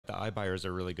iBuyers are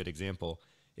a really good example,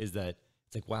 is that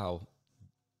it's like, wow,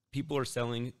 people are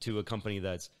selling to a company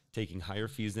that's taking higher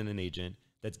fees than an agent,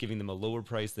 that's giving them a lower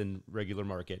price than regular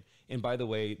market. And by the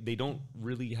way, they don't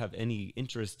really have any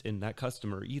interest in that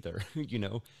customer either. You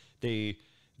know,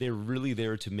 they're really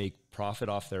there to make profit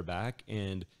off their back.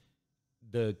 And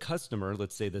the customer,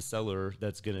 let's say the seller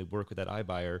that's going to work with that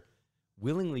iBuyer,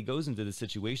 willingly goes into the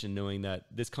situation knowing that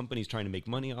this company is trying to make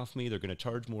money off me. They're going to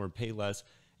charge more and pay less.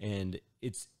 And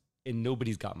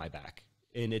nobody's got my back.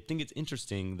 And I think it's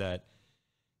interesting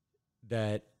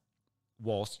that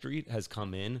Wall Street has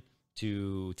come in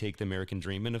to take the American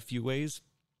dream in a few ways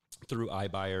through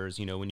iBuyers. You know, when